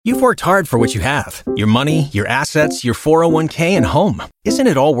You've worked hard for what you have. Your money, your assets, your 401k, and home. Isn't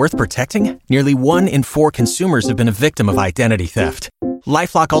it all worth protecting? Nearly 1 in 4 consumers have been a victim of identity theft.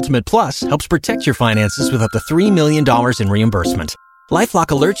 LifeLock Ultimate Plus helps protect your finances with up to $3 million in reimbursement. LifeLock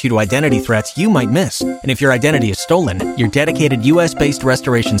alerts you to identity threats you might miss. And if your identity is stolen, your dedicated U.S.-based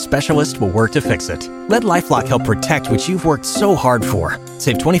restoration specialist will work to fix it. Let LifeLock help protect what you've worked so hard for.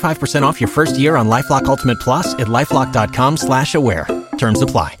 Save 25% off your first year on LifeLock Ultimate Plus at LifeLock.com/aware. Terms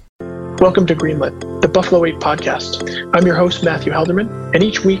apply. Welcome to Greenlit, the Buffalo 8 podcast. I'm your host, Matthew Halderman, and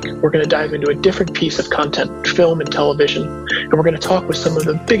each week we're going to dive into a different piece of content, film and television, and we're going to talk with some of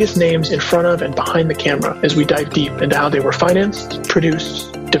the biggest names in front of and behind the camera as we dive deep into how they were financed,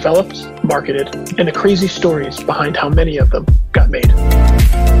 produced, developed, marketed, and the crazy stories behind how many of them got made.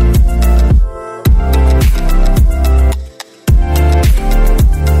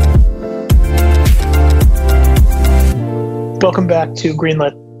 Welcome back to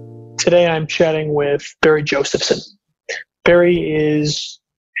Greenlit. Today I'm chatting with Barry Josephson. Barry is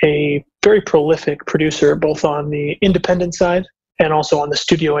a very prolific producer, both on the independent side and also on the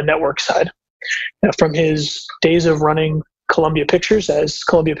studio and network side. Now, from his days of running Columbia Pictures as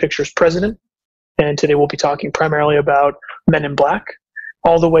Columbia Pictures president, and today we'll be talking primarily about Men in Black,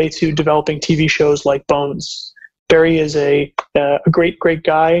 all the way to developing TV shows like Bones. Barry is a great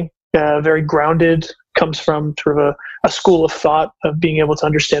guy, very grounded, comes from sort of a school of thought of being able to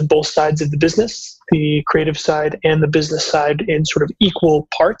understand both sides of the business, the creative side and the business side, in sort of equal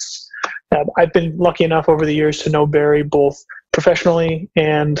parts. I've been lucky enough over the years to know Barry both professionally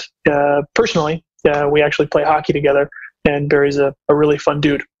and personally. We actually play hockey together, and Barry's a really fun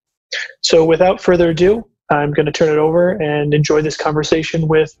dude. So without further ado, I'm going to turn it over and enjoy this conversation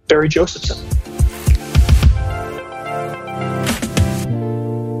with Barry Josephson.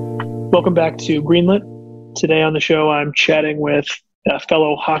 Welcome back to Greenlit. Today on the show, I'm chatting with a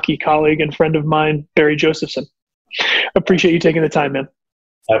fellow hockey colleague and friend of mine, Barry Josephson. Appreciate you taking the time, man.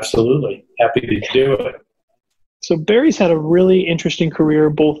 Absolutely. Happy to do it. So Barry's had a really interesting career,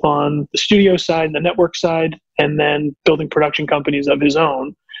 both on the studio side and the network side, and then building production companies of his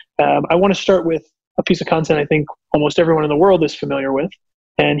own. I want to start with a piece of content I think almost everyone in the world is familiar with,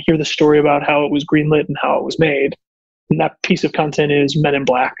 and hear the story about how it was greenlit and how it was made. And that piece of content is Men in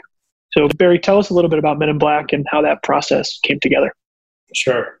Black. So Barry, tell us a little bit about Men in Black and how that process came together.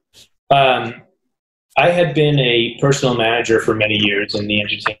 Sure. I had been a personal manager for many years in the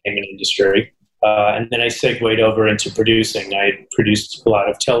entertainment industry, and then I segued over into producing. I produced a lot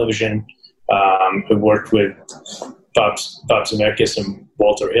of television. I worked with Bob Zemeckis and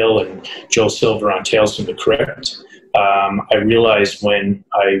Walter Hill and Joel Silver on Tales from the Crypt. I realized when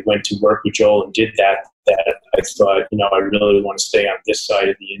I went to work with Joel and did that I thought, I really want to stay on this side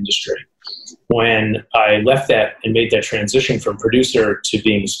of the industry. When I left that and made that transition from producer to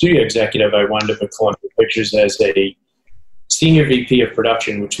being a studio executive, I wound up at Columbia Pictures as a senior VP of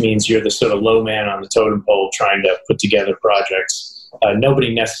production, which means you're the sort of low man on the totem pole trying to put together projects.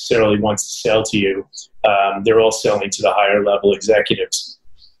 Nobody necessarily wants to sell to you. They're all selling to the higher level executives.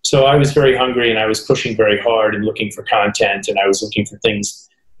 So I was very hungry, and I was pushing very hard and looking for content, and I was looking for things,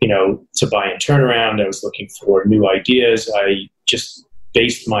 to buy and turn around. I was looking for new ideas. I just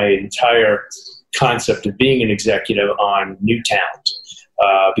based my entire concept of being an executive on new talent,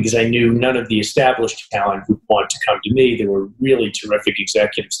 because I knew none of the established talent would want to come to me. There were really terrific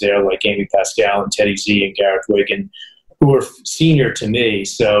executives there like Amy Pascal and Teddy Z and Gareth Wiggin, who were senior to me.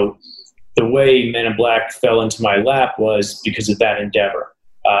 So the way Men in Black fell into my lap was because of that endeavor.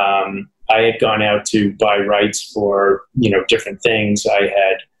 I had gone out to buy rights for, different things. I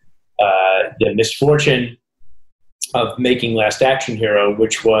had the misfortune of making Last Action Hero,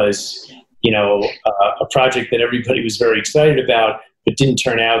 which was, a project that everybody was very excited about, but didn't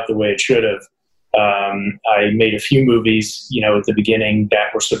turn out the way it should have. I made a few movies, at the beginning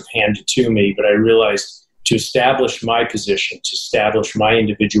that were sort of handed to me, but I realized to establish my position, to establish my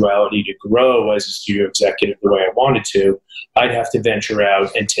individuality, to grow as a studio executive the way I wanted to, I'd have to venture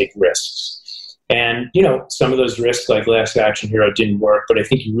out and take risks. And, some of those risks, like Last Action Hero, didn't work, but I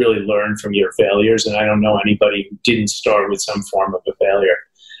think you really learn from your failures, and I don't know anybody who didn't start with some form of a failure.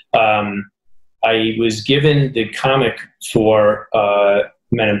 I was given the comic for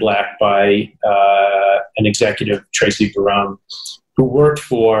Men in Black by an executive, Tracy Barone, who worked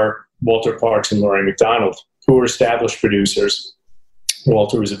for Walter Parks and Laurie McDonald, who were established producers.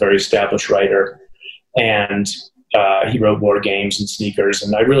 Walter was a very established writer, and he wrote War Games and Sneakers,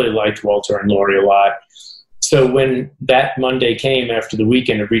 and I really liked Walter and Laurie a lot. So when that Monday came after the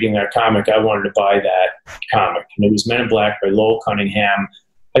weekend of reading that comic, I wanted to buy that comic. And it was Men in Black by Lowell Cunningham.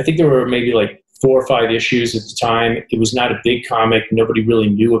 I think there were maybe like 4 or 5 issues at the time. It was not a big comic. Nobody really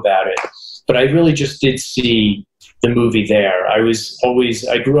knew about it. But I really just did see the movie there. I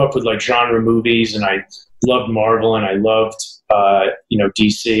grew up with like genre movies, and I loved Marvel, and I loved,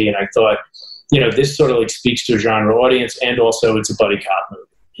 DC. And I thought, this sort of like speaks to a genre audience, and also it's a buddy cop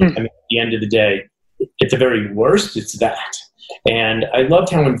movie. I mean, at the end of the day, at the very worst, it's that. And I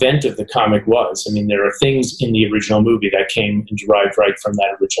loved how inventive the comic was. I mean, there are things in the original movie that came and derived right from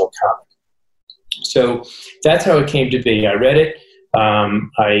that original comic. So that's how it came to be. I read it.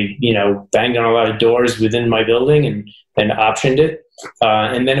 I banged on a lot of doors within my building and optioned it.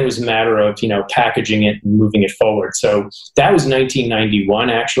 And then it was a matter of, packaging it and moving it forward. So that was 1991,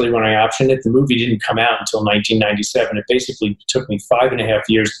 actually, when I optioned it. The movie didn't come out until 1997. It basically took me 5.5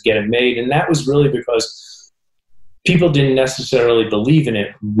 years to get it made. And that was really because people didn't necessarily believe in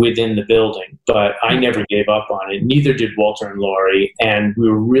it within the building, but I never gave up on it. Neither did Walter and Laurie. And we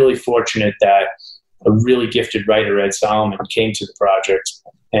were really fortunate that a really gifted writer, Ed Solomon, came to the project,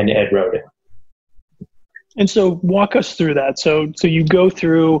 and Ed wrote it. And so walk us through that. So you go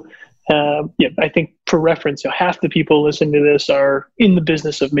through, I think for reference, half the people listening to this are in the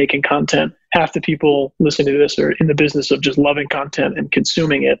business of making content. Half the people listening to this are in the business of just loving content and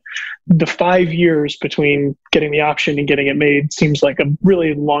consuming it. The 5 years between getting the option and getting it made seems like a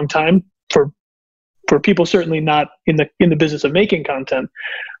really long time for people certainly not in the business of making content.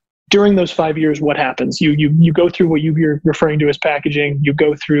 During those 5 years, what happens? You go through what you're referring to as packaging. You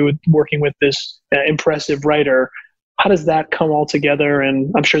go through working with this impressive writer. How does that come all together?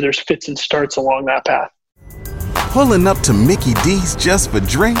 And I'm sure there's fits and starts along that path. Pulling up to Mickey D's just for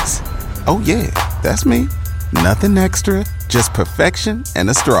drinks? Oh yeah, that's me. Nothing extra, just perfection and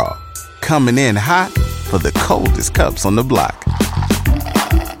a straw. Coming in hot for the coldest cups on the block.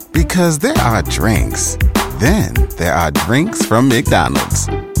 Because there are drinks. Then there are drinks from McDonald's.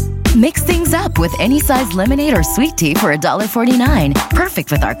 Mix things up with any size lemonade or sweet tea for $1.49.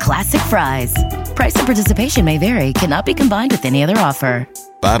 Perfect with our classic fries. Price and participation may vary. Cannot be combined with any other offer.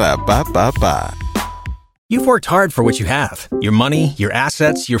 Ba-da-ba-ba-ba. You've worked hard for what you have. Your money, your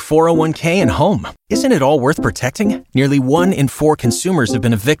assets, your 401k, and home. Isn't it all worth protecting? Nearly 1 in 4 consumers have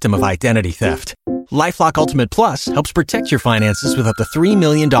been a victim of identity theft. LifeLock Ultimate Plus helps protect your finances with up to $3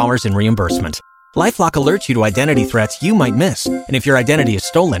 million in reimbursement. LifeLock alerts you to identity threats you might miss. And if your identity is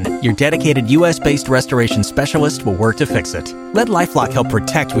stolen, your dedicated U.S.-based restoration specialist will work to fix it. Let LifeLock help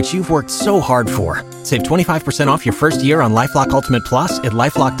protect what you've worked so hard for. Save 25% off your first year on LifeLock Ultimate Plus at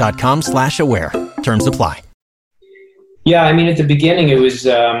LifeLock.com/aware. Terms apply. Yeah, I mean, at the beginning, it was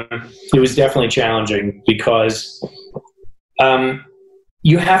definitely challenging because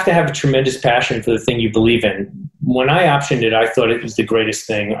you have to have a tremendous passion for the thing you believe in. When I optioned it, I thought it was the greatest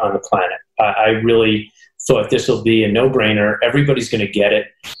thing on the planet. I really thought this will be a no-brainer. Everybody's going to get it.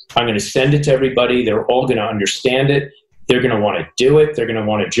 I'm going to send it to everybody. They're all going to understand it. They're going to want to do it. They're going to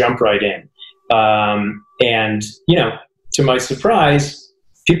want to jump right in. And, to my surprise,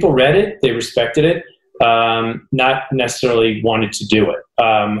 people read it. They respected it. Not necessarily wanted to do it.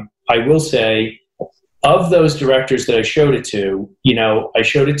 I will say, of those directors that I showed it to, I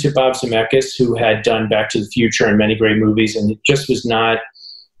showed it to Bob Zemeckis, who had done Back to the Future and many great movies, and it just was not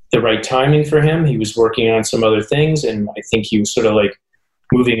the right timing for him. He was working on some other things, and I think he was sort of like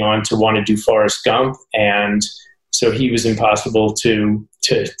moving on to want to do Forrest Gump, and so he was impossible to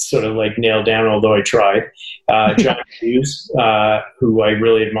sort of like nail down, although I tried. John Hughes, who I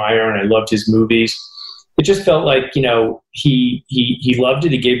really admire, and I loved his movies. It just felt like, he loved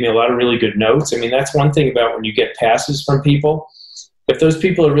it. He gave me a lot of really good notes. I mean, that's one thing about when you get passes from people. If those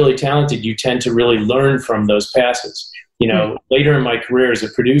people are really talented, you tend to really learn from those passes. Later in my career as a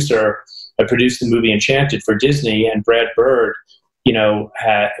producer, I produced the movie Enchanted for Disney, and Brad Bird,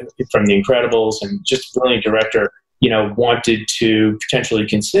 had from The Incredibles, and just a brilliant director, wanted to potentially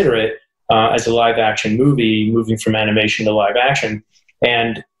consider it as a live action movie, moving from animation to live action.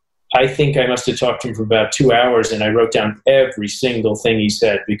 And I think I must have talked to him for about 2 hours, and I wrote down every single thing he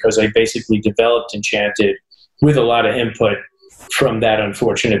said, because I basically developed Enchanted with a lot of input from that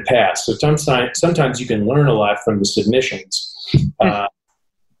unfortunate past. So sometimes you can learn a lot from the submissions,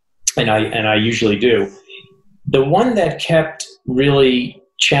 and I usually do. The one that kept really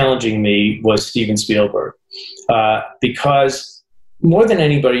challenging me was Steven Spielberg, because more than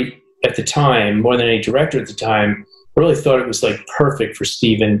anybody at the time, more than any director at the time, really thought it was like perfect for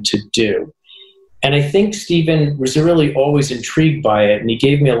Steven to do. And I think Steven was really always intrigued by it, and he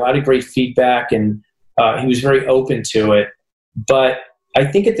gave me a lot of great feedback, and he was very open to it. But I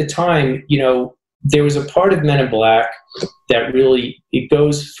think at the time, there was a part of Men in Black that really, it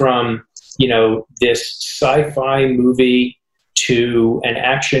goes from, this sci-fi movie to an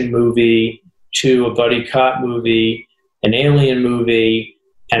action movie to a buddy cop movie, an alien movie,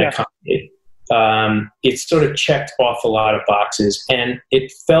 and a comedy. It sort of checked off a lot of boxes, and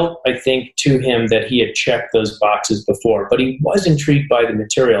it felt, I think, to him that he had checked those boxes before, but he was intrigued by the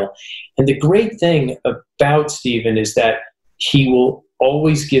material. And the great thing about Steven is that he will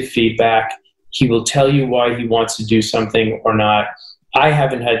always give feedback. He will tell you why he wants to do something or not. I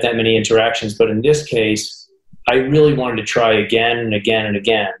haven't had that many interactions, but in this case, I really wanted to try again and again and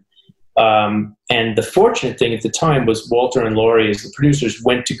again. And the fortunate thing at the time was Walter and Laurie, as the producers,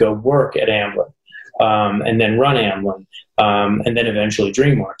 went to go work at Amblin, and then run Amblin, and then eventually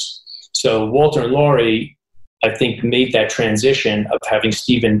DreamWorks. So Walter and Laurie, I think, made that transition of having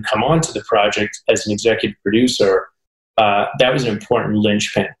Steven come onto the project as an executive producer. That was an important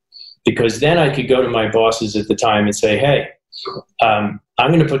linchpin, because then I could go to my bosses at the time and say, hey, I'm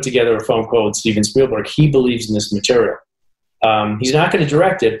going to put together a phone call with Steven Spielberg. He believes in this material. He's not going to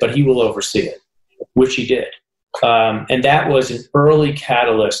direct it, but he will oversee it, which he did. And that was an early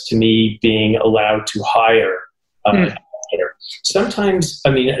catalyst to me being allowed to hire a writer. Sometimes,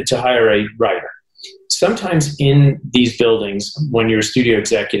 to hire a writer. Sometimes in these buildings, when you're a studio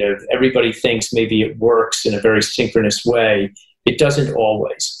executive, everybody thinks maybe it works in a very synchronous way. It doesn't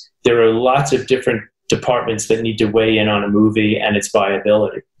always. There are lots of different departments that need to weigh in on a movie and its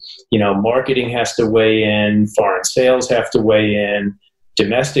viability. Marketing has to weigh in, foreign sales have to weigh in,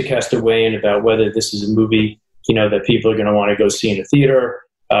 domestic has to weigh in about whether this is a movie, that people are going to want to go see in a theater.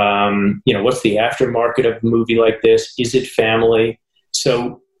 What's the aftermarket of a movie like this? Is it family?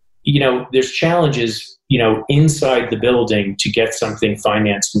 So, there's challenges, inside the building to get something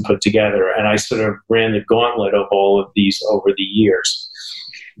financed and put together. And I sort of ran the gauntlet of all of these over the years.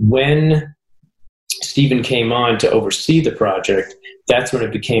 When Steven came on to oversee the project, that's when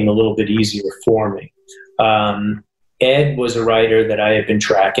it became a little bit easier for me. Ed was a writer that I had been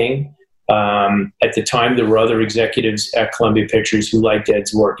tracking. At the time, there were other executives at Columbia Pictures who liked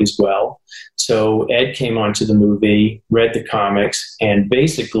Ed's work as well. So Ed came onto the movie, read the comics, and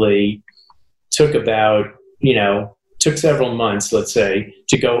basically took several months, let's say,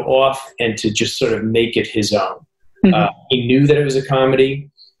 to go off and to just sort of make it his own. He knew that it was a comedy.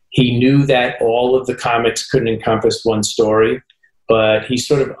 He knew that all of the comics couldn't encompass one story, but he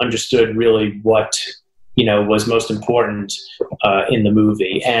sort of understood really what, was most important in the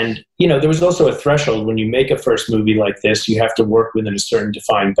movie. And, there was also a threshold. When you make a first movie like this, you have to work within a certain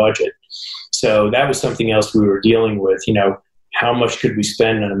defined budget. So that was something else we were dealing with. How much could we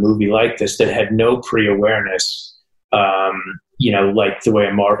spend on a movie like this that had no pre-awareness, like the way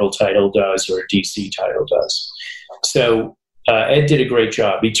a Marvel title does or a DC title does. So Ed did a great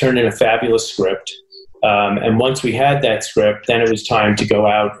job. He turned in a fabulous script. And once we had that script, then it was time to go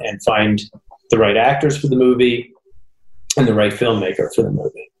out and find the right actors for the movie and the right filmmaker for the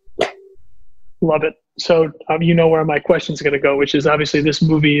movie. Love it. So where my question is going to go, which is obviously this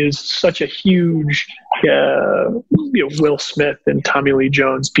movie is such a huge Will Smith and Tommy Lee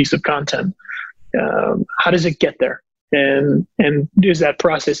Jones piece of content. How does it get there? And is that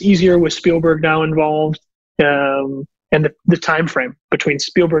process easier with Spielberg now involved? And the time frame between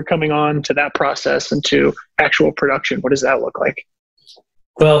Spielberg coming on to that process and to actual production, what does that look like?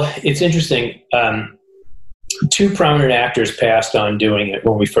 Well, it's interesting. Two prominent actors passed on doing it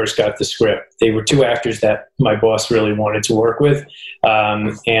when we first got the script. They were two actors that my boss really wanted to work with.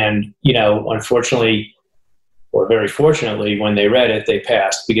 And, unfortunately, or very fortunately, when they read it, they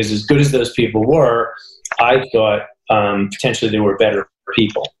passed, because as good as those people were, I thought potentially they were better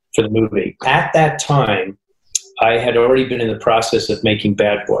people for the movie. At that time, I had already been in the process of making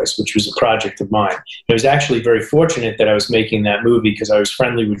Bad Boys, which was a project of mine. I was actually very fortunate that I was making that movie because I was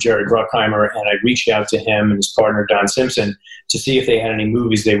friendly with Jerry Bruckheimer, and I reached out to him and his partner, Don Simpson, to see if they had any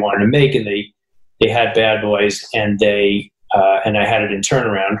movies they wanted to make, and they had Bad Boys, and and I had it in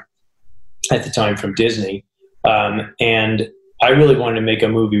turnaround at the time from Disney. And I really wanted to make a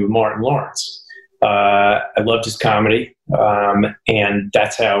movie with Martin Lawrence. I loved his comedy, and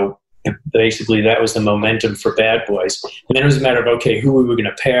that's how basically that was the momentum for Bad Boys. And then it was a matter of, okay, who were we going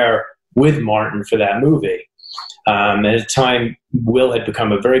to pair with Martin for that movie? And at the time, Will had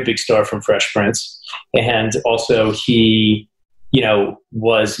become a very big star from Fresh Prince. And also he,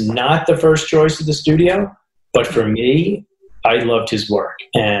 was not the first choice of the studio, but for me, I loved his work.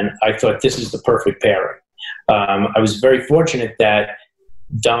 And I thought this is the perfect pairing. I was very fortunate that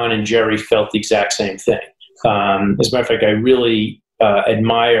Don and Jerry felt the exact same thing. As a matter of fact, I really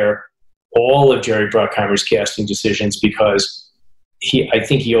admire all of Jerry Bruckheimer's casting decisions, because I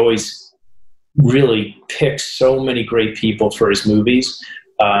think he always really picks so many great people for his movies.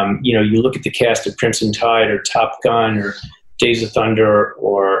 You look at the cast of Crimson Tide or Top Gun or Days of Thunder,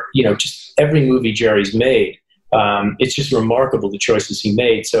 or, just every movie Jerry's made. It's just remarkable the choices he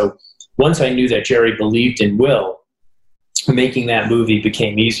made. So once I knew that Jerry believed in Will, making that movie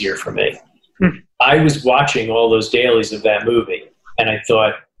became easier for me. I was watching all those dailies of that movie, and I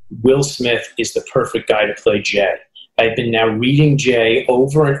thought, Will Smith is the perfect guy to play Jay. I've been now reading Jay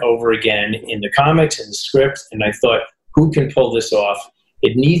over and over again in the comics and the script, and I thought, who can pull this off?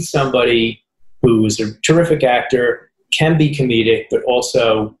 It needs somebody who is a terrific actor, can be comedic, but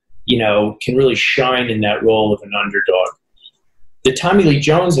also, can really shine in that role of an underdog. The Tommy Lee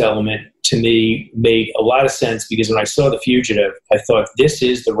Jones element, to me, made a lot of sense, because when I saw The Fugitive, I thought, this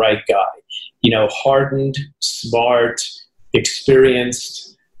is the right guy. Hardened, smart,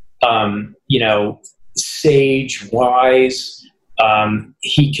 experienced, sage, wise.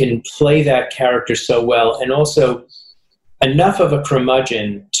 He can play that character so well, and also enough of a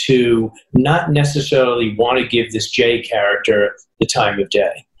curmudgeon to not necessarily want to give this Jay character the time of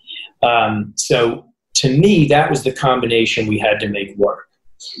day. So to me, that was the combination we had to make work.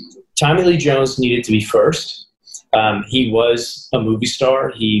 Tommy Lee Jones needed to be first. He was a movie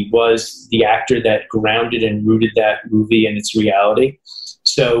star. He was the actor that grounded and rooted that movie in its reality.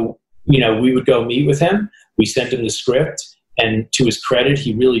 So, we would go meet with him. We sent him the script, and to his credit,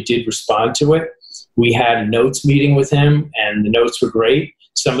 he really did respond to it. We had a notes meeting with him, and the notes were great.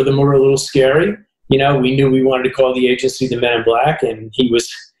 Some of them were a little scary. We knew we wanted to call the agency the Men in Black, and he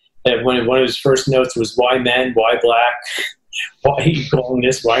was, one of his first notes was, why men, why black? Why are you calling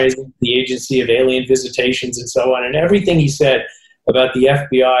this? Why is it the Agency of Alien Visitations, and so on? And everything he said about the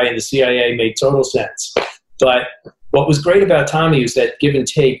FBI and the CIA made total sense. But what was great about Tommy was that give and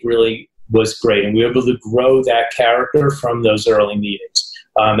take really was great, and we were able to grow that character from those early meetings.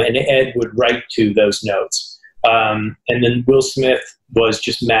 And Ed would write to those notes. And then Will Smith was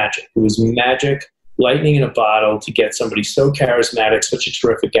just magic. It was magic, lightning in a bottle, to get somebody so charismatic, such a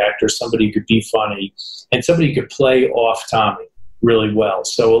terrific actor, somebody who could be funny, and somebody who could play off Tommy really well.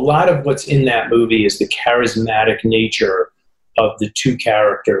 So a lot of what's in that movie is the charismatic nature of the two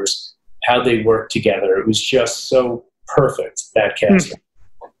characters, how they work together. It was just so perfect, that casting.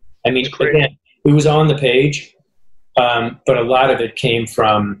 I mean, again, it was on the page, but a lot of it came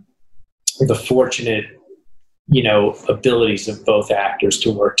from the fortunate, abilities of both actors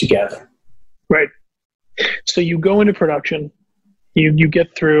to work together. Right. So you go into production, you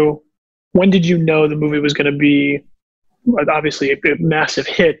get through. When did you know the movie was going to be, obviously, a massive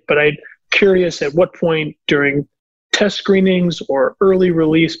hit? But I'm curious, at what point during test screenings or early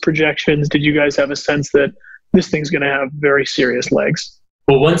release projections did you guys have a sense that this thing's going to have very serious legs?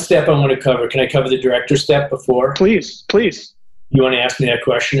 Well, one step I want to cover. Can I cover the director step before? Please. You want to ask me that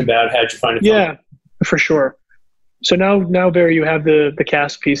question about how'd you find it? Yeah, for sure. So now, Barry, you have the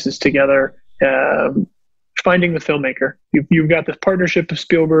cast pieces together. Finding the filmmaker. You've got the partnership of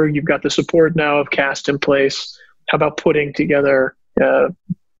Spielberg. You've got the support now of cast in place. How about putting together the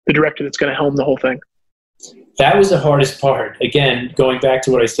director that's going to helm the whole thing? That was the hardest part. Again, going back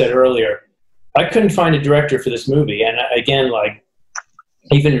to what I said earlier, I couldn't find a director for this movie. And again,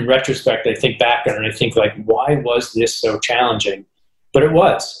 even in retrospect, I think back on it and I think, why was this so challenging? But it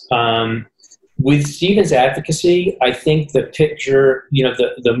was. With Steven's advocacy, I think the picture,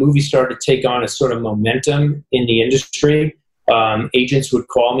 the movie started to take on a sort of momentum in the industry. Agents would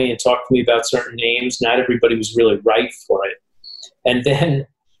call me and talk to me about certain names. Not everybody was really right for it. And then,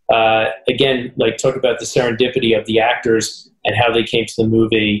 again, talk about the serendipity of the actors and how they came to the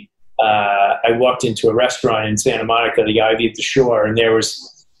movie. I walked into a restaurant in Santa Monica, the Ivy at the Shore, and there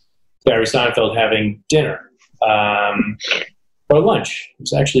was Barry Sonnenfeld having dinner. Or lunch. It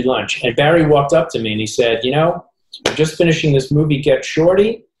was actually lunch. And Barry walked up to me and he said, I'm just finishing this movie, Get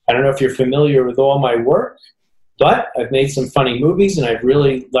Shorty. I don't know if you're familiar with all my work, but I've made some funny movies and I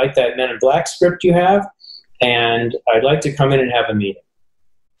really like that Men in Black script you have. And I'd like to come in and have a meeting.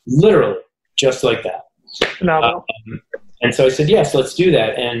 Literally, just like that. Phenomenal. And so I said, yes, let's do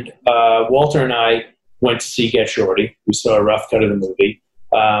that. And Walter and I went to see Get Shorty. We saw a rough cut of the movie.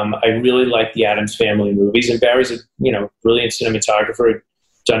 I really like the Addams Family movies, and Barry's a brilliant cinematographer.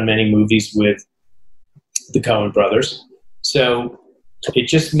 Done many movies with the Coen brothers, so it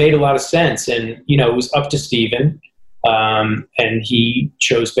just made a lot of sense. And it was up to Steven, and he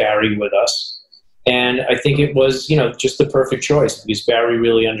chose Barry with us. And I think it was just the perfect choice because Barry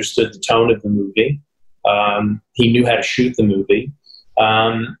really understood the tone of the movie. He knew how to shoot the movie,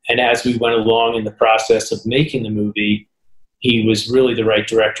 and as we went along in the process of making the movie, he was really the right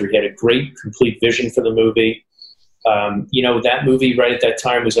director. He had a great, complete vision for the movie. That movie right at that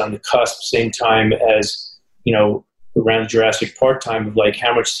time was on the cusp, same time as, around Jurassic Park time of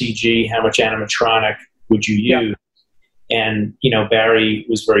how much CG, how much animatronic would you use? And, Barry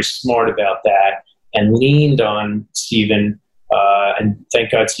was very smart about that and leaned on Steven. And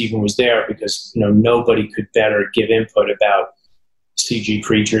thank God Steven was there, because, nobody could better give input about CG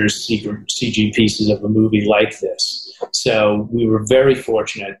creatures, CG pieces of a movie like this. So we were very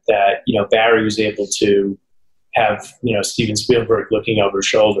fortunate that, Barry was able to have, Steven Spielberg looking over his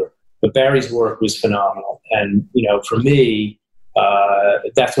shoulder. But Barry's work was phenomenal. And, for me,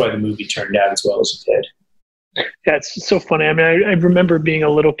 that's why the movie turned out as well as it did. Yeah, it's so funny. I mean, I remember being a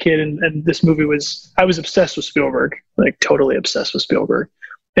little kid, and this movie I was obsessed with Spielberg, like totally obsessed with Spielberg.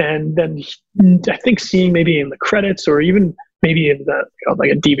 And then I think seeing maybe in the credits, or even maybe in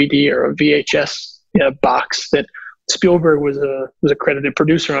like a DVD or a VHS box, that Spielberg was a credited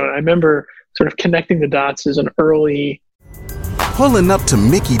producer on it. I remember sort of connecting the dots as an early. Pulling up to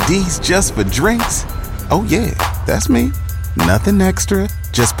Mickey D's just for drinks? Oh yeah, that's me. Nothing extra,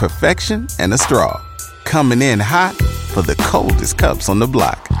 just perfection and a straw. Coming in hot for the coldest cups on the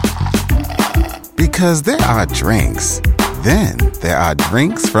block. Because there are drinks. Then there are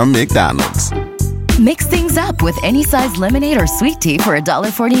drinks from McDonald's. Mix things up with any size lemonade or sweet tea for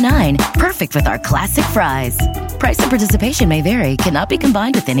 $1.49. Perfect with our classic fries. Price and participation may vary. Cannot be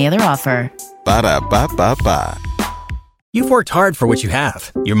combined with any other offer. Ba-da-ba-ba-ba. You've worked hard for what you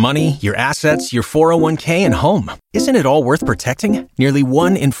have. Your money, your assets, your 401k, and home. Isn't it all worth protecting? Nearly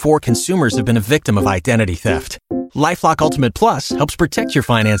 1 in 4 consumers have been a victim of identity theft. LifeLock Ultimate Plus helps protect your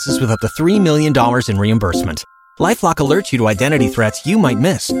finances with up to $3 million in reimbursement. LifeLock alerts you to identity threats you might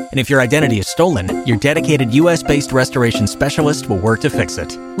miss. And if your identity is stolen, your dedicated U.S.-based restoration specialist will work to fix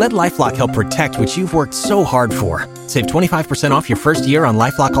it. Let LifeLock help protect what you've worked so hard for. Save 25% off your first year on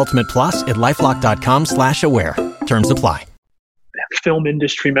LifeLock Ultimate Plus at LifeLock.com/aware. Terms apply. Film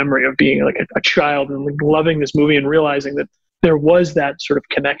industry memory of being like a child and like loving this movie and realizing that there was that sort of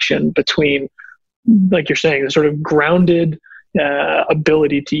connection between, like you're saying, the sort of grounded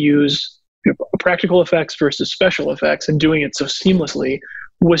ability to use practical effects versus special effects, and doing it so seamlessly.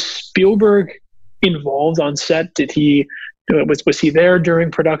 Was Spielberg involved on set? Did he was he there during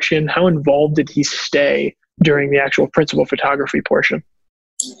production? How involved did he stay during the actual principal photography portion?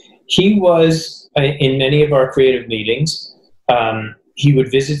 He was in many of our creative meetings. He would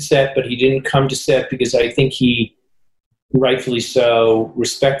visit set, but he didn't come to set because I think he, rightfully so,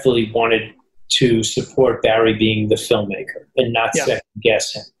 respectfully wanted to support Barry being the filmmaker and not second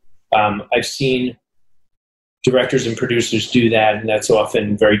guess him. I've seen directors and producers do that, and that's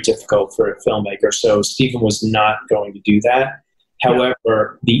often very difficult for a filmmaker. So Steven was not going to do that.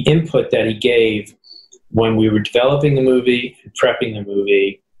 However, the input that he gave when we were developing the movie and prepping the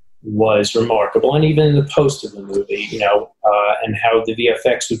movie was remarkable. And even in the post of the movie, and how the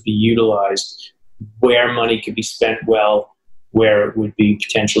VFX would be utilized, where money could be spent well, where it would be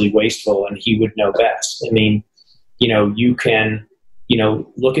potentially wasteful, and he would know best. I mean, you can,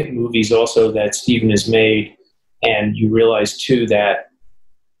 look at movies also that Steven has made, and you realize too that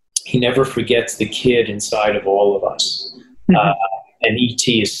he never forgets the kid inside of all of us. Mm-hmm. And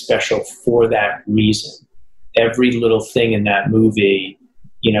E.T. is special for that reason. Every little thing in that movie,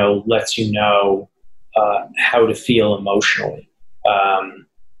 lets you know how to feel emotionally.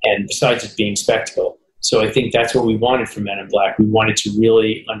 And besides it being spectacle. So I think that's what we wanted from Men in Black. We wanted to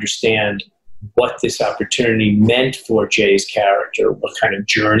really understand what this opportunity meant for Jay's character, what kind of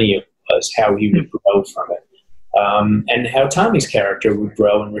journey it was, how he would grow from it, and how Tommy's character would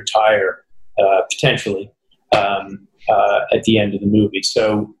grow and retire potentially at the end of the movie.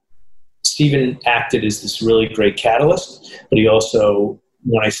 So Steven acted as this really great catalyst, but he also,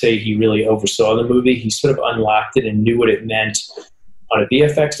 when I say he really oversaw the movie, he sort of unlocked it and knew what it meant on a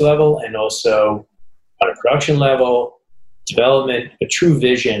VFX level and also on a production level, development, a true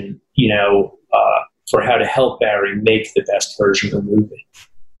vision, for how to help Barry make the best version of the movie.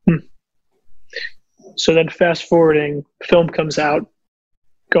 So then fast forwarding, film comes out,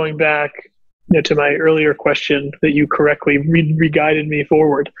 going back to my earlier question that you correctly re-guided me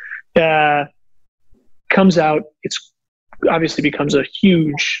forward, comes out, it's obviously becomes a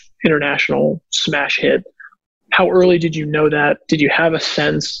huge international smash hit. How early did you know that? Did you have a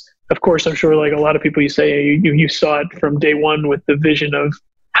sense? Of course, I'm sure like a lot of people, you say you saw it from day one with the vision of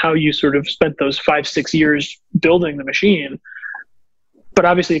how you sort of spent those 5-6 years building the machine. But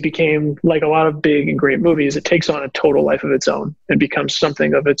obviously it became, like a lot of big and great movies, it takes on a total life of its own and becomes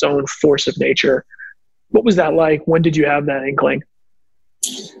something of its own force of nature. What was that like? When did you have that inkling?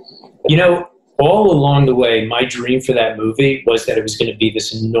 All along the way, my dream for that movie was that it was going to be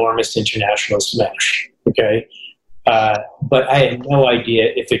this enormous international smash. Okay. But I had no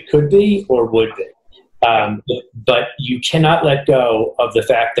idea if it could be or would be. But you cannot let go of the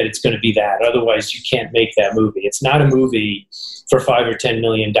fact that it's going to be that. Otherwise, you can't make that movie. It's not a movie for $5 or $10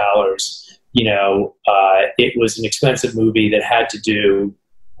 million. It was an expensive movie that had to do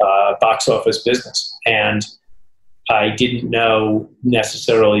box office business. And I didn't know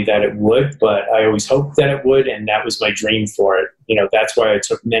necessarily that it would, but I always hoped that it would, and that was my dream for it. That's why I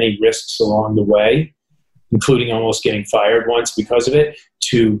took many risks along the way, including almost getting fired once because of it,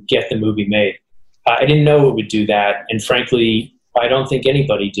 to get the movie made. I didn't know it would do that, and frankly, I don't think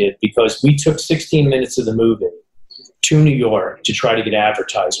anybody did, because we took 16 minutes of the movie to New York to try to get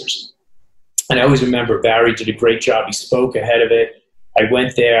advertisers. And I always remember Barry did a great job. He spoke ahead of it. I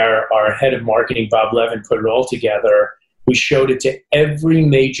went there. Our head of marketing, Bob Levin, put it all together. We showed it to every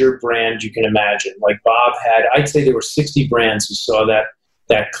major brand you can imagine. Like Bob had, I'd say there were 60 brands who saw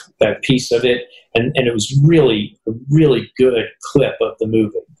that piece of it. And it was really a really good clip of the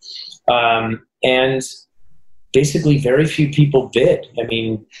movie. And basically very few people bid. I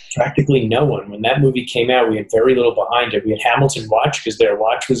mean, practically no one. When that movie came out, we had very little behind it. We had Hamilton Watch because their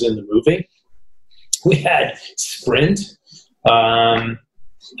watch was in the movie. We had Sprint. And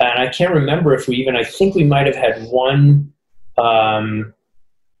I can't remember if I think we might have had one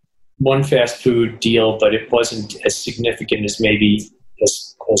fast food deal, but it wasn't as significant as maybe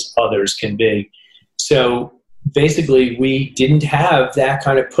as others can be. So basically we didn't have that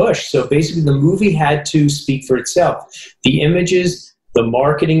kind of push. So basically the movie had to speak for itself. The images, the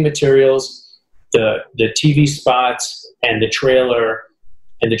marketing materials, the TV spots, and the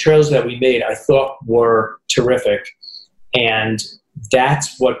trailers that we made, I thought were terrific. And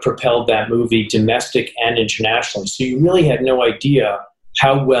that's what propelled that movie domestic and internationally. So you really had no idea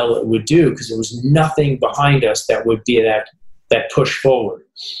how well it would do because there was nothing behind us that would be that push forward.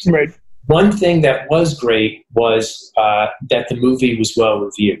 Right. One thing that was great was that the movie was well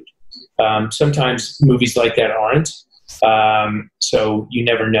reviewed. Sometimes movies like that aren't. So you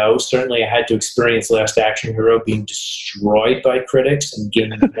never know. Certainly I had to experience Last Action Hero being destroyed by critics and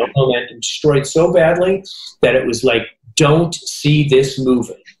getting no momentum, destroyed so badly that it was like, don't see this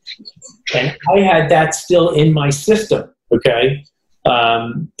movie. And I had that still in my system, okay?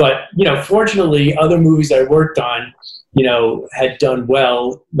 But, fortunately, other movies I worked on, had done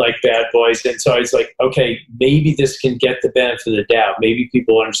well, like Bad Boys. And so I was like, okay, maybe this can get the benefit of the doubt. Maybe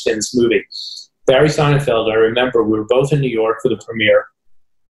people understand this movie. Barry Sonnenfeld, I remember we were both in New York for the premiere,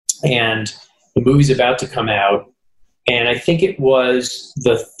 and the movie's about to come out. And I think it was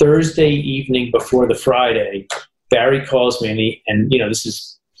the Thursday evening before the Friday, Barry calls me, and this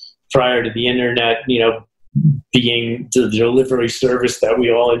is prior to the internet, being the delivery service that we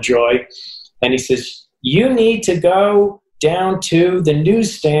all enjoy. And he says, you need to go down to the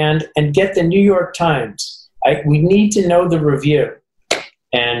newsstand and get the New York Times. We need to know the review.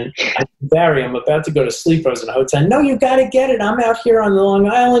 And I said, Barry, I'm about to go to sleep. I was in a hotel. No, you got to get it. I'm out here on Long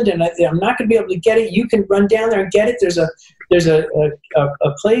Island, and I'm not going to be able to get it. You can run down there and get it. There's a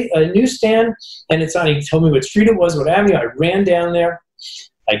newsstand, and it's on. He told me what street it was, what avenue. I ran down there.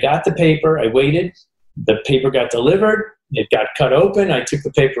 I got the paper. I waited. The paper got delivered. It got cut open. I took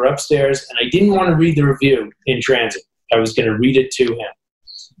the paper upstairs, and I didn't want to read the review in transit. I was going to read it to him.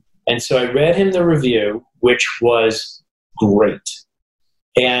 And so I read him the review, which was great.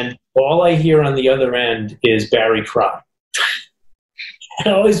 And all I hear on the other end is Barry cry. I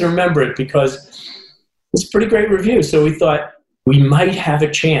always remember it because it's a pretty great review. So we thought we might have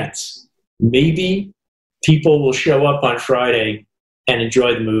a chance. Maybe people will show up on Friday and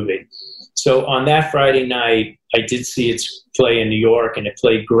enjoy the movie. So on that Friday night, I did see its play in New York, and it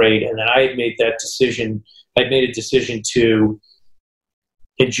played great. And then I had made that decision. I'd made a decision to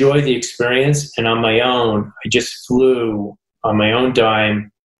enjoy the experience. And on my own, I just flew on my own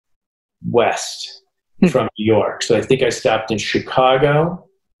dime west from New York. So I think I stopped in Chicago,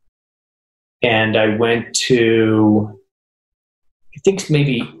 and I went to, I think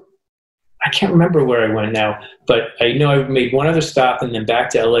maybe, I can't remember where I went now, but I know I made one other stop and then back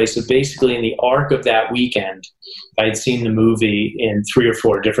to LA. So basically in the arc of that weekend, I had seen the movie in 3 or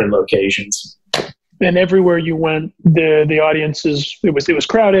 4 different locations. And everywhere you went, the audiences, it was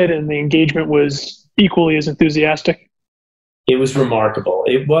crowded, and the engagement was equally as enthusiastic. It was remarkable.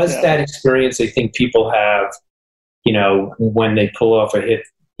 It was that experience I think people have, when they pull off a hit,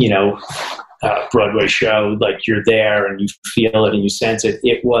 Broadway show, like you're there and you feel it and you sense it.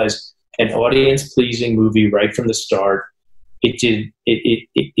 It was an audience-pleasing movie right from the start. It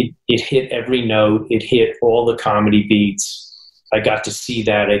hit every note. It hit all the comedy beats. I got to see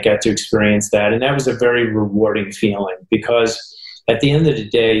that. I got to experience that. And that was a very rewarding feeling because at the end of the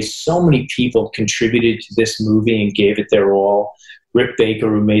day, so many people contributed to this movie and gave it their all. Rick Baker,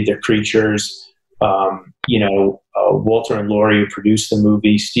 who made The Creatures, Walter and Laurie, who produced the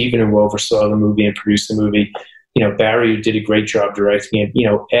movie, Stephen, who oversaw the movie and produced the movie, Barry, who did a great job directing it,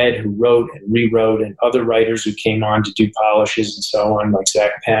 Ed, who wrote and rewrote, and other writers who came on to do polishes and so on, like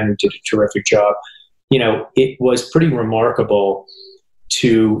Zach Penn, who did a terrific job. It was pretty remarkable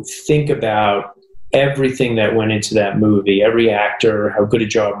to think about everything that went into that movie, every actor, how good a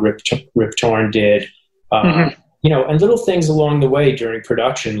job Rip Torn did, and little things along the way during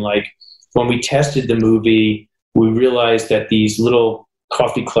production, like when we tested the movie, we realized that these little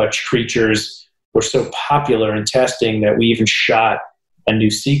coffee clutch creatures were so popular in testing that we even shot a new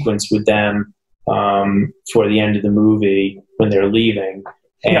sequence with them for the end of the movie when they're leaving.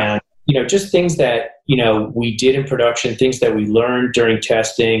 And, just things that, we did in production, things that we learned during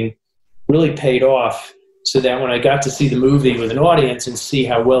testing really paid off, so that when I got to see the movie with an audience and see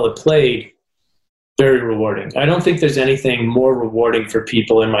how well it played, very rewarding. I don't think there's anything more rewarding for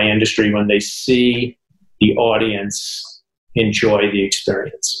people in my industry when they see the audience enjoy the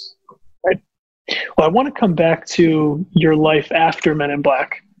experience. Right. Well, I want to come back to your life after Men in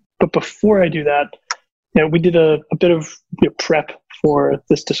Black. But before I do that, we did a bit of prep for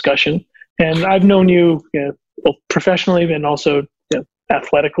this discussion. And I've known you, both professionally and also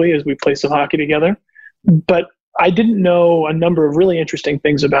athletically as we play some hockey together. But I didn't know a number of really interesting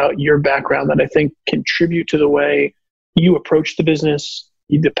things about your background that I think contribute to the way you approach the business,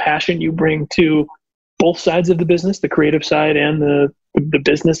 the passion you bring to both sides of the business, the creative side and the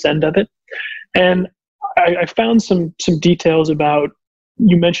business end of it. And I found some details about,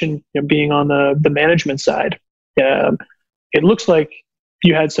 you mentioned being on the management side. It looks like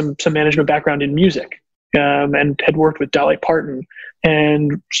you had some management background in music and had worked with Dolly Parton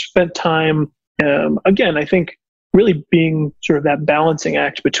and spent time, again, I think, really being sort of that balancing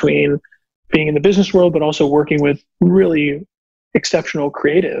act between being in the business world, but also working with really exceptional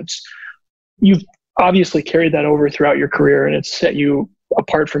creatives. You've obviously carried that over throughout your career, and it's set you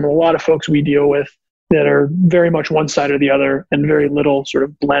apart from a lot of folks we deal with that are very much one side or the other, and very little sort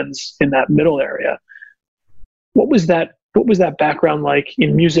of blends in that middle area. What was that background like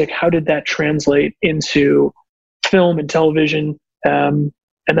in music? How did that translate into film and television?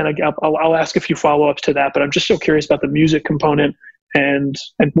 And then I'll ask a few follow-ups to that, but I'm just so curious about the music component and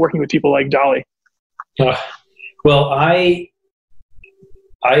working with people like Dolly. Well, I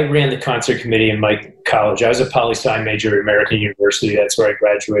ran the concert committee in my college. I was a poli-sci major at American University. That's where I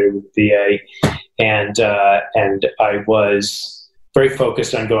graduated with BA. And I was very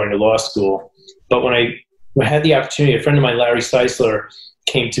focused on going to law school. But when I had the opportunity, a friend of mine, Larry Seisler,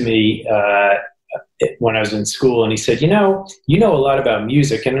 came to me when I was in school, and he said, you know a lot about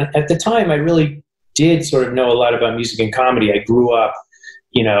music. And at the time, I really did sort of know a lot about music and comedy. I grew up,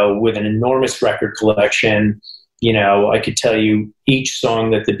 with an enormous record collection. I could tell you each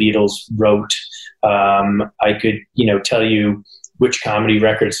song that the Beatles wrote. I could, tell you which comedy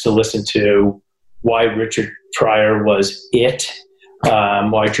records to listen to, why Richard Pryor was it,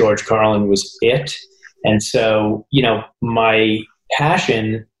 why George Carlin was it. And so, my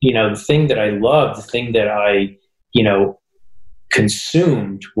passion, the thing that I loved, the thing that I,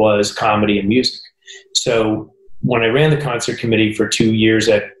 consumed was comedy and music. So when I ran the concert committee for 2 years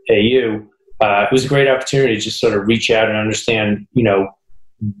at AU, it was a great opportunity to just sort of reach out and understand,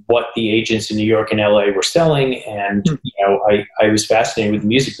 what the agents in New York and LA were selling. And, I was fascinated with the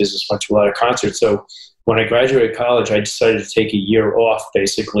music business, went to a lot of concerts. So when I graduated college, I decided to take a year off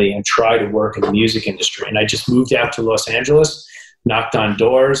basically and try to work in the music industry. And I just moved out to Los Angeles, knocked on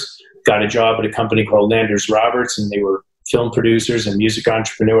doors, got a job at a company called Landers Roberts, and they were film producers and music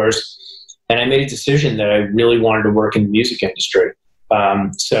entrepreneurs. And I made a decision that I really wanted to work in the music industry.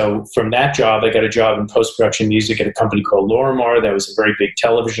 So from that job, I got a job in post-production music at a company called Lorimar. That was a very big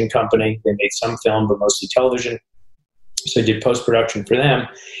television company. They made some film, but mostly television. So I did post-production for them.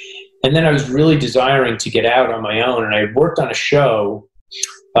 And then I was really desiring to get out on my own. And I worked on a show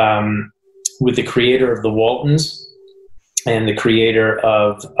with the creator of The Waltons and the creator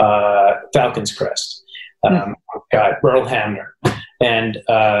of Falcon's Crest, Earl Hamner. And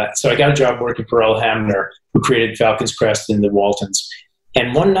so I got a job working for Earl Hamner, who created Falcon's Crest and The Waltons.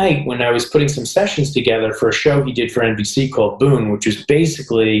 And one night when I was putting some sessions together for a show he did for NBC called Boone, which was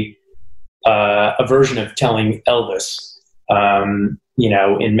basically a version of telling Elvis,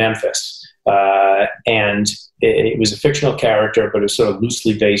 in Memphis. And it was a fictional character, but it was sort of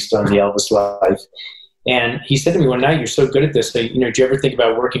loosely based on the Elvis life. And he said to me one night, "You're so good at this, that, do you ever think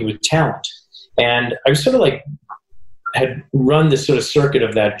about working with talent?" And I was sort of like, had run this sort of circuit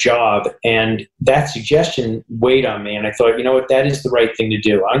of that job, and that suggestion weighed on me. And I thought, that is the right thing to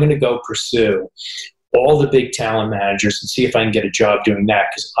do. I'm going to go pursue all the big talent managers and see if I can get a job doing that,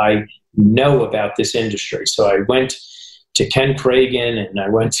 because I know about this industry. So I went to Ken Cragen, and I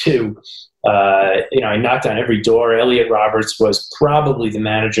went to, I knocked on every door. Elliot Roberts was probably the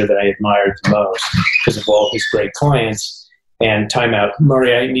manager that I admired the most because of all his great clients. And timeout.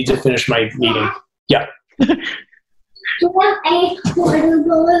 Murray, I need to finish my meeting. Yeah. Do you want any water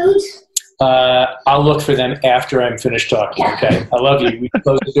balloons? I'll look for them after I'm finished talking, okay? I love you. We can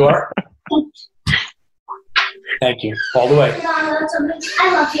close the door? Thank you. All the way. I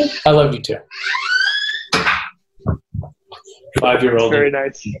love you. I love you too. 5-year-old. Very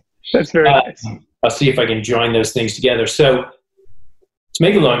nice. That's very nice. I'll see if I can join those things together. So, to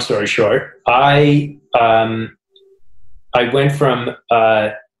make a long story short, I went from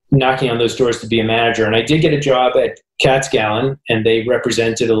knocking on those doors to be a manager, and I did get a job at Katz Gallon, and they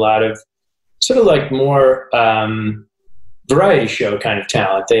represented a lot of sort of like more variety show kind of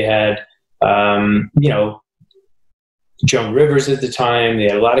talent. They had, Joan Rivers at the time. They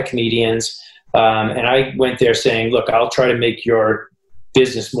had a lot of comedians. And I went there saying, look, I'll try to make your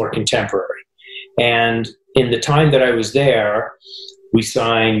business more contemporary. And in the time that I was there, we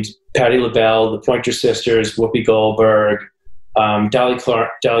signed Patti LaBelle, the Pointer Sisters, Whoopi Goldberg, Dolly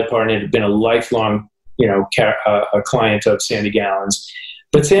Parton had been a lifelong, a client of Sandy Gallon's.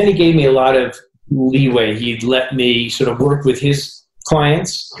 But Sandy gave me a lot of leeway. He'd let me sort of work with his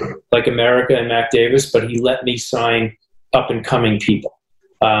clients, like America and Mac Davis, but he let me sign up-and-coming people.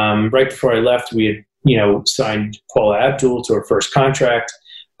 Right before I left, we had, signed Paula Abdul to her first contract.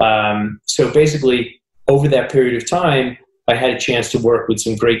 So basically, over that period of time, I had a chance to work with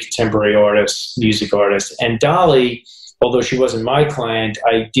some great contemporary artists, music artists. And Dolly, although she wasn't my client,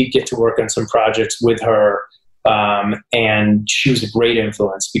 I did get to work on some projects with her. And she was a great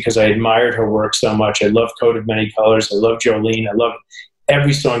influence because I admired her work so much. I loved Coat of Many Colors. I loved Jolene. I loved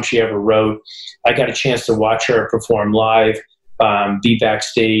every song she ever wrote. I got a chance to watch her perform live, be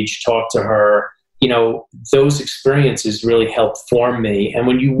backstage, talk to her. Those experiences really helped form me. And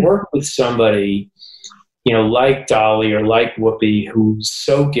when you work with somebody, like Dolly or like Whoopi, who's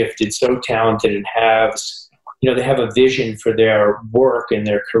so gifted, so talented, and they have a vision for their work and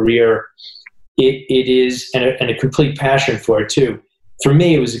their career, it is, and a complete passion for it too. For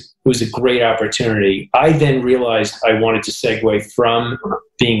me, it was a great opportunity. I then realized I wanted to segue from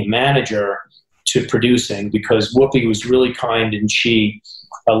being a manager to producing because Whoopi was really kind and she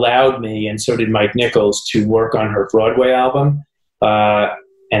allowed me, and so did Mike Nichols, to work on her Broadway album.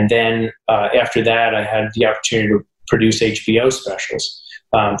 And then after that, I had the opportunity to produce HBO specials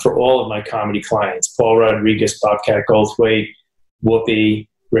for all of my comedy clients: Paul Rodriguez, Bobcat Goldthwait, Whoopi,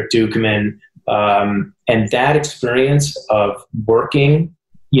 Rick Dukeman. And that experience of working,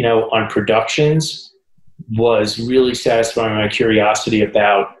 on productions was really satisfying my curiosity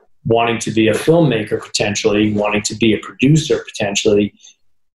about wanting to be a filmmaker potentially, wanting to be a producer potentially.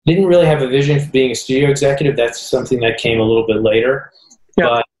 Didn't really have a vision for being a studio executive. That's something that came a little bit later.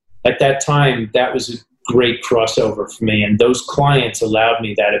 Yeah. But at that time, that was a great crossover for me. And those clients allowed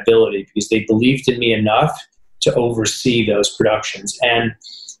me that ability because they believed in me enough to oversee those productions. And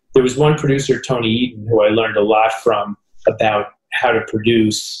there was one producer, Tony Eaton, who I learned a lot from about how to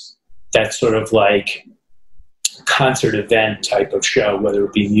produce that sort of like concert event type of show, whether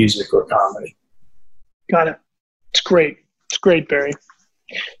it be music or comedy. Got it. It's great. It's great, Barry.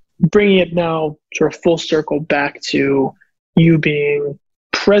 Bringing it now sort of full circle back to you being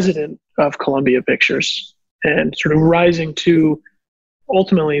president of Columbia Pictures and sort of rising to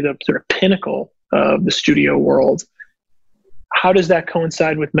ultimately the sort of pinnacle of the studio world. How does that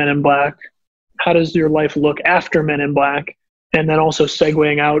coincide with Men in Black? How does your life look after Men in Black? And then also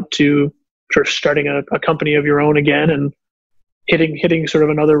segueing out to sort of starting a company of your own again and hitting sort of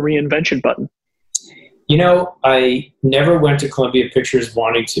another reinvention button. I never went to Columbia Pictures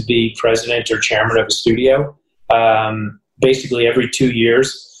wanting to be president or chairman of a studio. Basically, every 2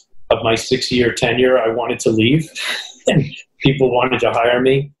 years of my 6-year tenure, I wanted to leave, and people wanted to hire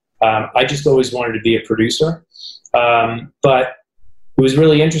me. I just always wanted to be a producer. But it was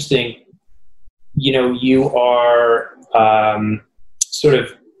really interesting. You are sort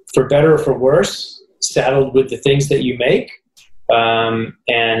of, for better or for worse, saddled with the things that you make.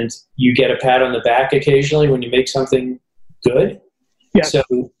 And you get a pat on the back occasionally when you make something good. Yeah. So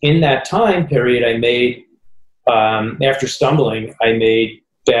in that time period, I made, after stumbling, I made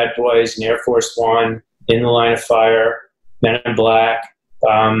Bad Boys and Air Force One, In the Line of Fire, Men in Black.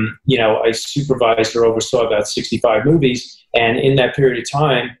 I supervised or oversaw about 65 movies. And in that period of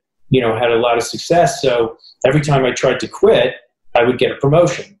time, had a lot of success. So every time I tried to quit, I would get a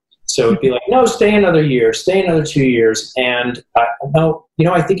promotion. So it'd be like, no, stay another year, stay another 2 years. And no,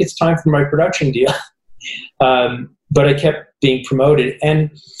 I think it's time for my production deal. but I kept being promoted. And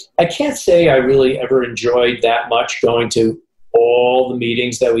I can't say I really ever enjoyed that much going to all the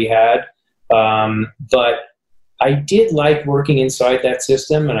meetings that we had. But I did like working inside that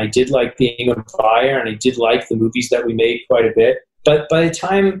system, and I did like being a buyer, and I did like the movies that we made quite a bit. But by the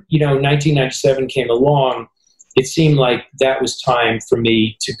time, 1997 came along, it seemed like that was time for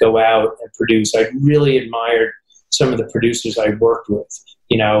me to go out and produce. I really admired some of the producers I worked with.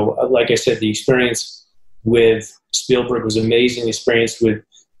 Like I said, the experience with Spielberg was amazing. The experience with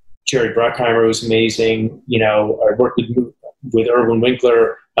Jerry Bruckheimer was amazing. I worked with Irwin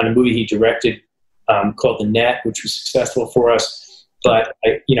Winkler on a movie he directed called The Net, which was successful for us. But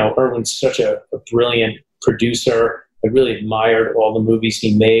Irwin's such a brilliant producer. I really admired all the movies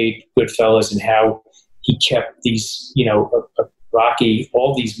he made, Goodfellas, and how he kept these, Rocky,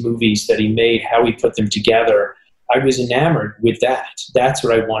 all these movies that he made, how he put them together. I was enamored with that. That's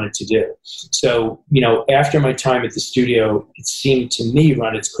what I wanted to do. So, after my time at the studio, it seemed to me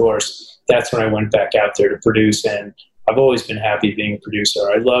run its course. That's when I went back out there to produce, and I've always been happy being a producer.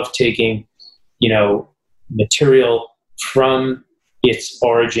 I love taking, material from its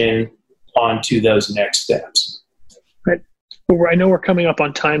origin onto those next steps. Right. Well, I know we're coming up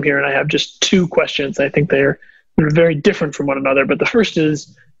on time here, and I have just two questions. I think they're very different from one another. But the first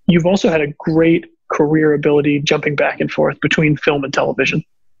is, you've also had a great career ability jumping back and forth between film and television.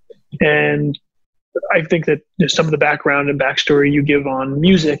 And I think that some of the background and backstory you give on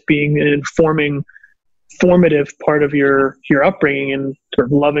music being an formative part of your upbringing and sort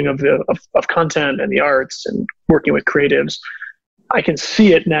of loving of content and the arts and working with creatives, I can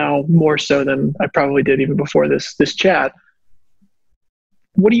see it now more so than I probably did even before this chat.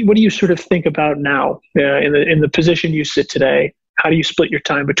 What do you sort of think about now in the position you sit today? How do you split your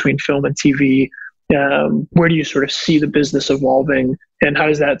time between film and TV? Where do you sort of see the business evolving, and how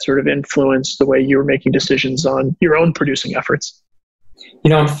does that sort of influence the way you're making decisions on your own producing efforts?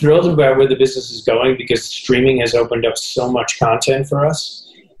 I'm thrilled about where the business is going because streaming has opened up so much content for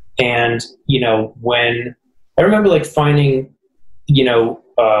us. And, when I remember finding, the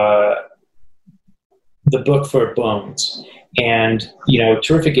book for Bones, and,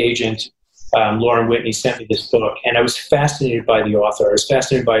 terrific agent, Lauren Whitney, sent me this book, and I was fascinated by the author. I was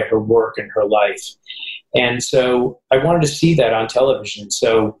fascinated by her work and her life. And so I wanted to see that on television.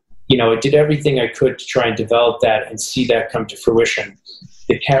 So, I did everything I could to try and develop that and see that come to fruition.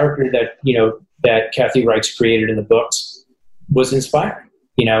 The character that Kathy Reichs created in the books was inspiring.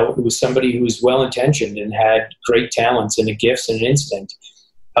 It was somebody who was well-intentioned and had great talents and a gifts and an instinct.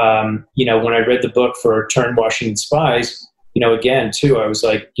 When I read the book for Turn Washington Spies, again, too, I was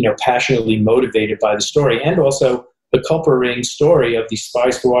passionately motivated by the story, and also the culprit ring story of the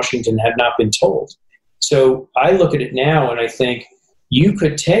spies for Washington had not been told. So I look at it now and I think you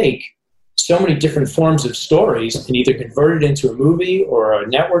could take so many different forms of stories and either convert it into a movie or a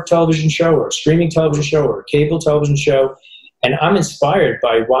network television show or a streaming television show or a cable television show. And I'm inspired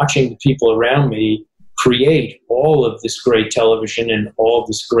by watching the people around me create all of this great television and all of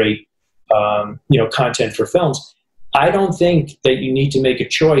this great, content for films. I don't think that you need to make a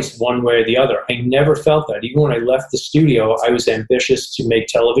choice one way or the other. I never felt that. Even when I left the studio, I was ambitious to make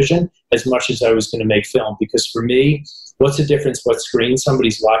television as much as I was going to make film. Because for me, what's the difference what screen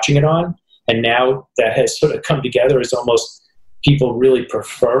somebody's watching it on? And now that has sort of come together as almost people really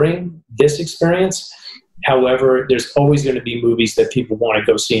preferring this experience. However, there's always going to be movies that people want to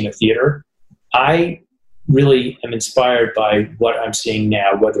go see in a theater. I really am inspired by what I'm seeing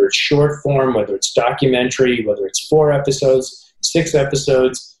now, whether it's short form, whether it's documentary, whether it's 4 episodes, 6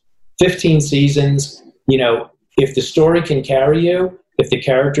 episodes, 15 seasons. If the story can carry you, if the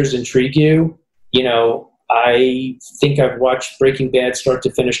characters intrigue you, I think I've watched Breaking Bad start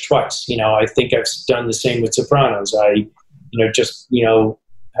to finish twice. I think I've done the same with Sopranos. There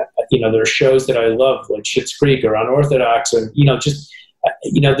are shows that I love, like Schitt's Creek or Unorthodox, and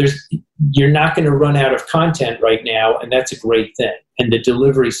you're not going to run out of content right now, and that's a great thing. And the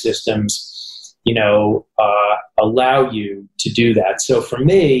delivery systems, allow you to do that. So for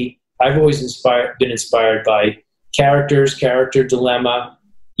me, I've always been inspired by character dilemma,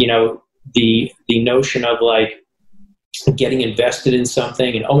 the notion of getting invested in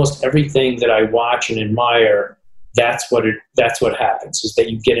something, and almost everything that I watch and admire, that's what happens, is that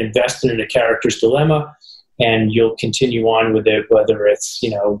you get invested in a character's dilemma and you'll continue on with it, whether it's,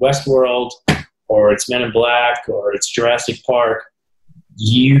 Westworld or it's Men in Black or it's Jurassic Park.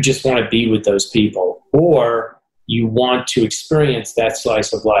 You just want to be with those people, or you want to experience that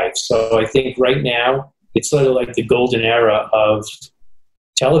slice of life. So I think right now it's sort of like the golden era of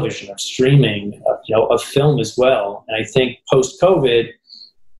television, of streaming, of film as well. And I think post-COVID,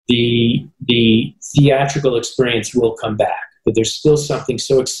 the theatrical experience will come back. But there's still something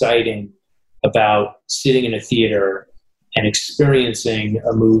so exciting about sitting in a theater and experiencing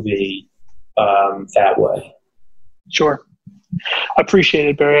a movie that way. Sure. I appreciate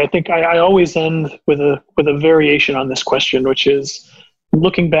it, Barry. I think I always end with a variation on this question, which is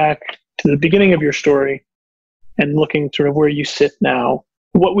looking back to the beginning of your story and looking sort of where you sit now.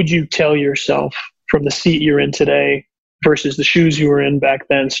 What would you tell yourself from the seat you're in today versus the shoes you were in back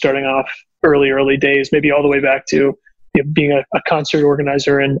then, starting off early days, maybe all the way back to being a concert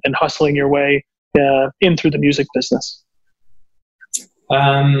organizer and hustling your way in through the music business?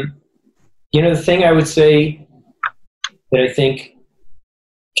 The thing I would say that I think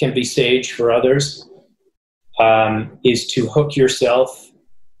can be sage for others is to hook yourself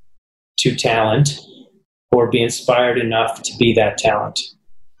to talent or be inspired enough to be that talent.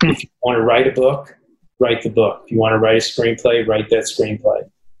 If you want to write a book, write the book. If you want to write a screenplay, write that screenplay.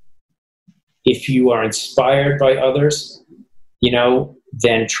 If you are inspired by others,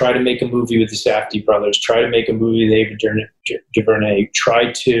 then try to make a movie with the Safdie brothers. Try to make a movie with Ava DuVernay.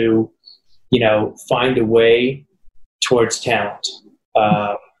 Try to, find a way towards talent.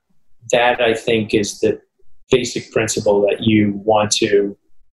 That, I think, is the basic principle that you want to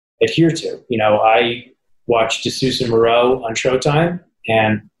adhere to. I watched D'Souza Moreau on Showtime,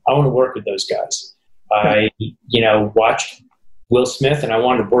 and I want to work with those guys. I, watched Will Smith, and I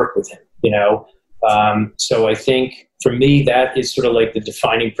wanted to work with him, So I think for me, that is sort of like the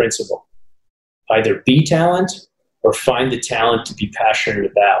defining principle. Either be talent or find the talent to be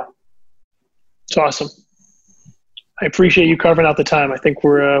passionate about. It's awesome. I appreciate you carving out the time. I think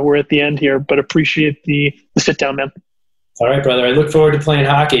we're at the end here, but appreciate the sit down, man. All right, brother. I look forward to playing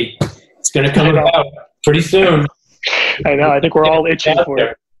hockey. It's going to come about pretty soon. I know. I think we're all itching for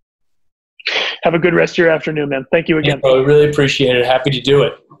it. Have a good rest of your afternoon, man. Thank you again. Yeah, bro, I really appreciate it. Happy to do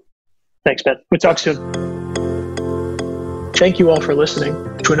it. Thanks, man. We'll talk soon. Thank you all for listening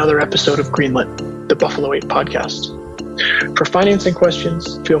to another episode of Greenlit, the Buffalo 8 podcast. For financing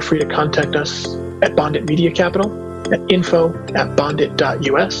questions, feel free to contact us at Bondit Media Capital at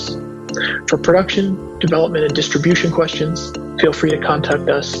info@bondit.us. For production, development, and distribution questions, feel free to contact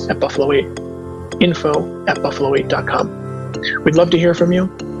us at Buffalo 8, info@buffalo8.com. We'd love to hear from you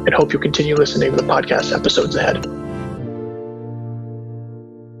and hope you'll continue listening to the podcast episodes ahead.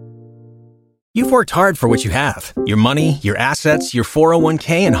 You've worked hard for what you have. Your money, your assets, your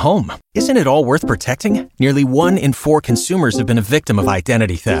 401k, and home. Isn't it all worth protecting? Nearly 1 in 4 consumers have been a victim of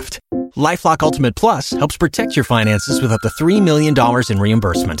identity theft. LifeLock Ultimate Plus helps protect your finances with up to $3 million in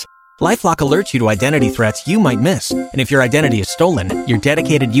reimbursement. LifeLock alerts you to identity threats you might miss. And if your identity is stolen, your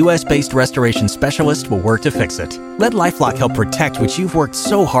dedicated U.S.-based restoration specialist will work to fix it. Let LifeLock help protect what you've worked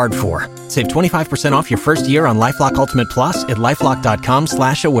so hard for. Save 25% off your first year on LifeLock Ultimate Plus at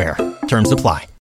LifeLock.com/aware. Terms apply.